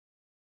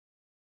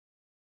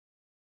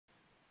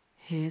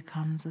here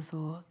comes a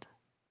thought.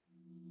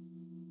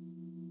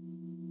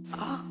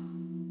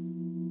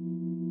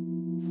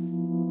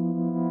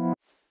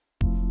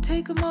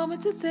 Take a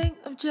moment to think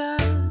of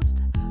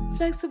just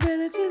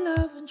flexibility,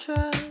 love, and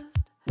trust.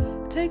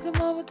 Take a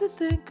moment to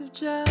think of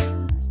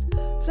just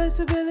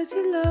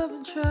flexibility, love,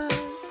 and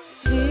trust.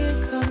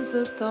 Here comes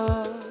a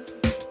thought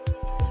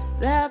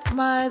that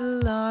might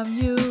alarm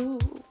you.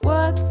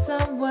 What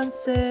someone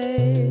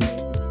said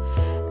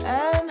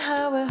and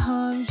how it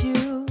harmed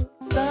you.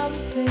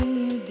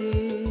 Something you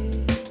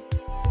did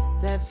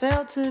that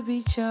felt to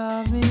be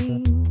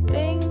charming.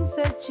 Things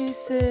that you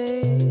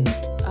say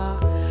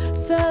are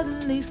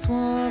suddenly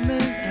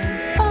swarming,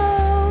 and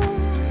oh,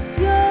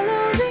 you're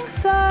losing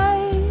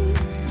sight,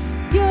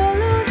 you're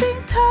losing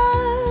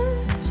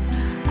touch.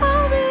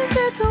 All these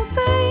little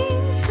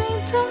things seem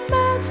to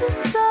matter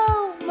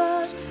so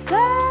much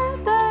that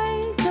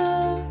they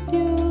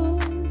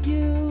confuse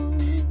you,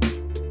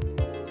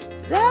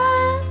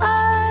 that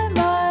I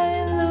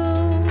might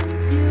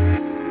lose you.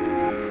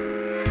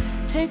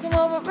 Take a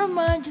moment,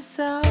 remind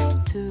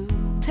yourself to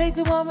take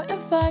a moment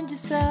and find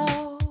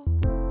yourself.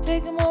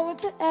 Take a moment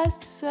to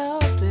ask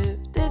yourself if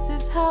this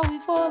is how we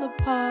fall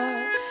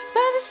apart.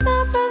 But it's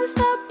not, but it's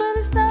not, but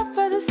it's not,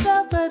 but it's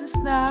not, but it's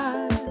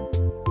not.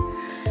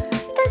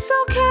 It's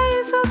okay,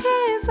 it's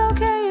okay, it's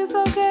okay, it's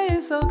okay,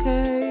 it's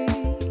okay.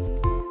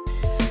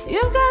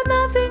 You've got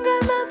nothing,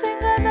 got nothing,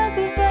 got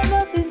nothing, got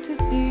nothing to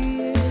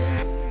fear.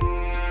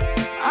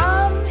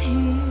 I'm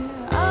here,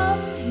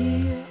 I'm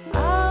here,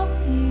 I'm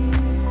here.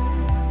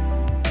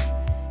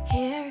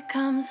 Here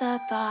comes a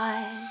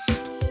thought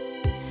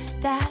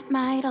that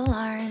might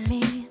alarm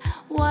me.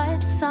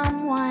 What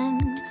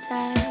someone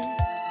said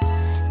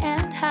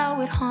and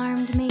how it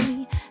harmed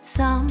me.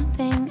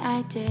 Something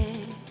I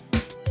did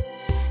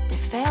that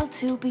failed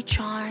to be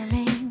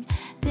charming.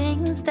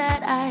 Things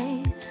that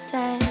I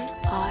said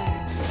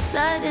are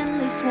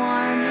suddenly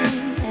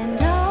swarming, and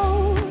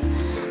oh,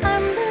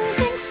 I'm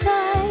losing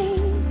sight,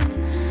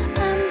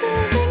 I'm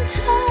losing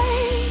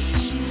touch.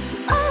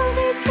 All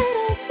these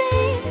little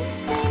things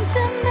seem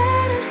to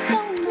matter so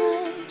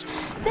much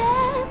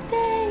that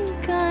they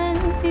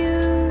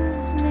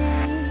confuse me,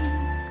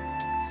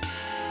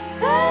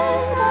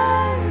 that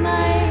I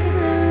might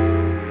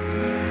lose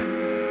me.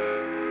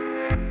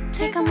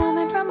 Take a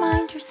moment,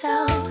 remind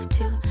yourself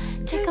to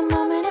take a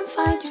moment and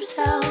find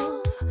yourself.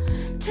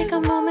 Take a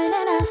moment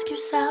and ask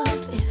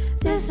yourself if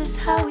this is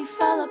how we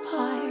fall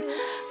apart.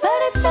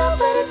 But it's not,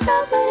 but it's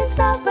not, but it's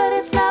not, but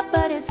it's not,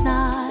 but it's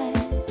not.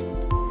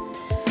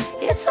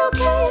 It's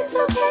okay, it's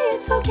okay,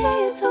 it's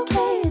okay, it's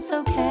okay, it's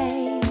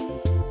okay.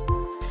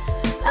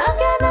 I've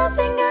got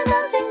nothing, got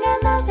nothing,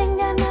 got nothing,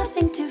 got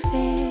nothing to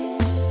fear.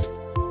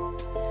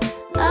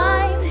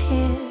 I'm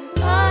here,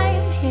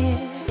 I'm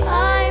here,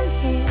 I'm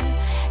here.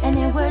 And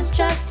it was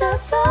just a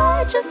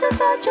thought, just a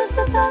thought, just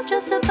a thought,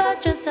 just a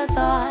thought, just a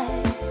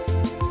thought.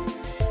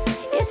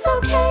 It's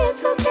okay,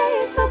 it's okay,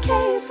 it's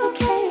okay, it's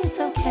okay, it's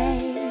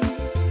okay.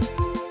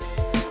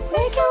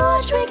 We can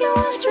watch, we can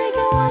watch, we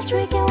can watch,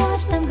 we can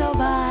watch them go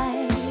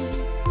by.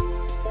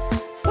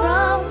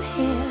 From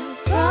here,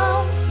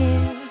 from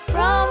here,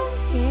 from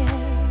here.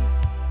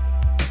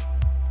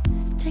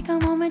 Take a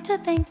moment to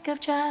think of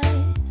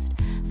just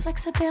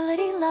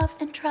flexibility, love,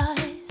 and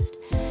trust.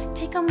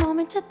 Take a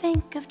moment to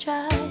think of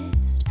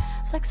just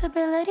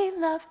flexibility,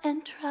 love,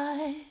 and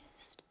trust.